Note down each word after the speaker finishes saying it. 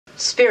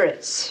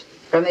spirits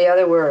from the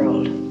other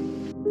world.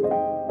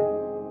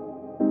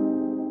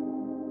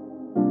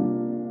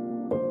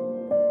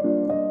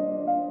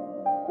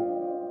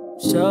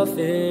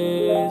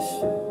 Selfish,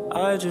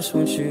 I just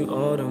want you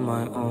all to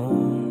my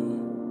own.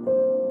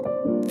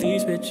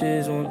 These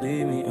bitches won't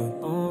leave me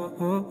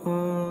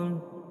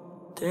alone.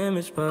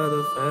 Damaged by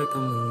the fact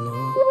I'm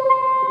alone.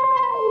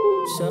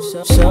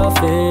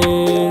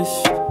 Selfish,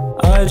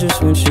 I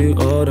just want you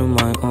all to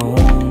my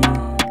own.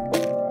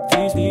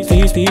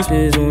 These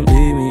bitches won't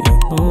leave me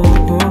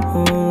alone.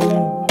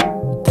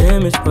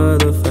 Damaged by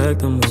the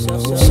fact I'm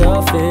alone.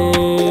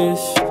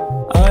 Selfish,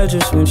 I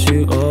just want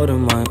you all to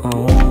my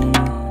own.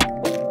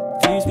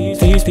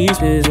 These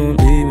bitches won't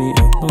leave me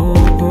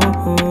alone.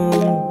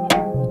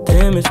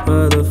 Damaged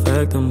by the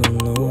fact I'm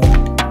alone.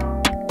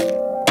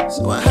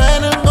 So I had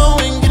to go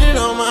and get it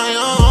on my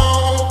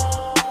own.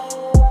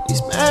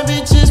 These bad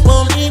bitches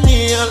won't leave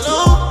me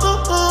alone.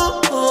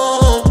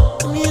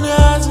 Look me in the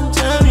eyes and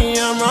tell me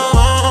I'm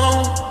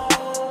wrong.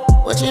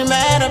 What you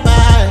mad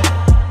about it?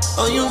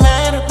 Oh, you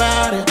mad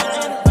about it?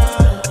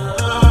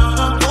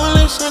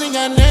 Only shawty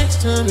got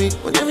next to me.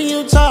 Whenever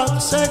you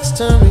talk, sex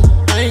to me.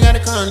 Now you gotta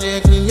conjure,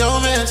 clean your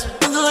mess.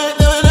 Looking like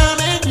that when I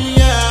make you,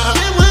 yeah.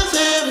 It was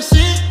ever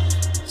seen.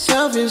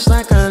 Selfish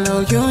like I know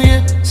you,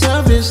 yeah.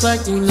 Selfish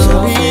like you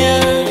know me,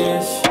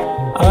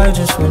 yeah. I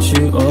just want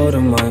you all to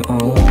my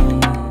own.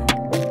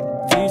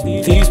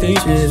 These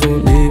bitches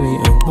won't leave me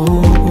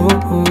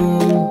alone.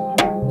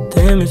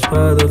 Damaged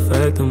by the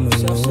fact I'm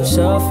alone.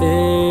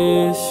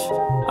 Selfish,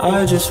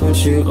 I just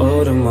want you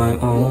all to my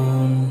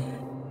own.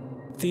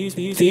 These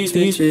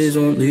bitches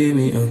won't leave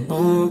me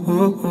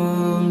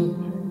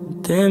alone.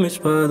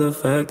 Damaged by the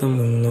fact I'm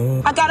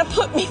alone. I gotta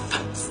put me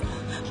first.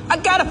 I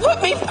gotta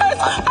put me first.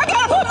 I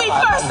gotta put me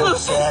first,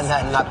 Lucien.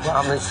 I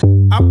promise.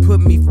 I put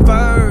me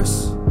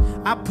first.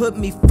 I put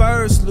me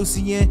first,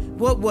 Lucien.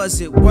 What was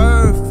it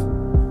worth?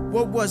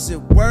 What was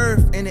it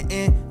worth in the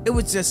end? It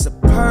was just a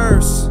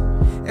purse.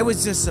 It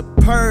was just a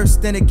purse.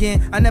 Then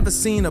again, I never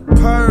seen a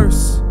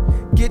purse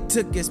get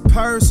took as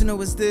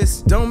personal as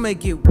this. Don't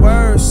make it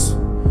worse.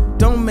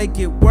 Don't make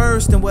it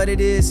worse than what it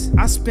is.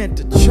 I spent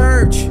the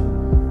church.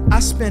 I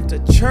spent a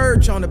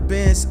church on the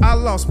bench. I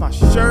lost my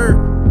shirt.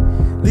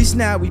 At least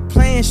now we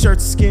playing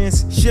shirts and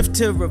skins. Shift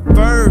to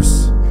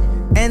reverse,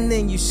 and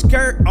then you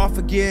skirt off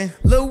again.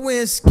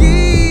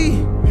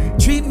 Lewinsky,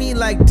 treat me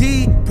like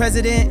D.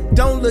 President,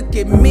 don't look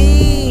at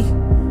me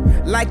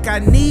like I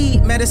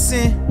need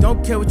medicine.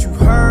 Don't care what you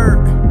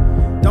heard.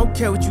 Don't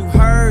care what you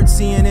heard,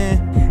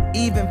 CNN.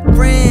 Even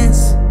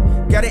friends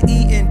got an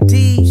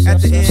E&D at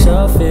the end.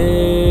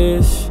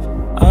 Selfish,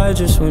 I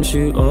just want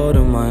you all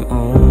to my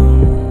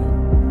own.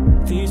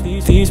 These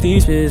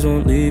bitches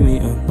won't leave me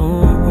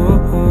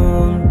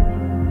alone.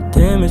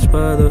 Damaged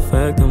by the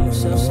fact I'm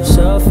alone.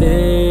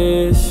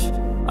 Selfish,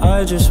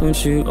 I just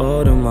want you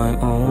all to my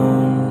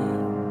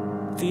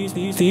own. These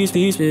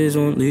bitches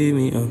won't leave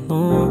me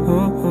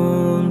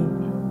alone.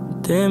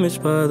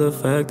 Damaged by the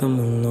fact I'm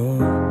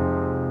alone.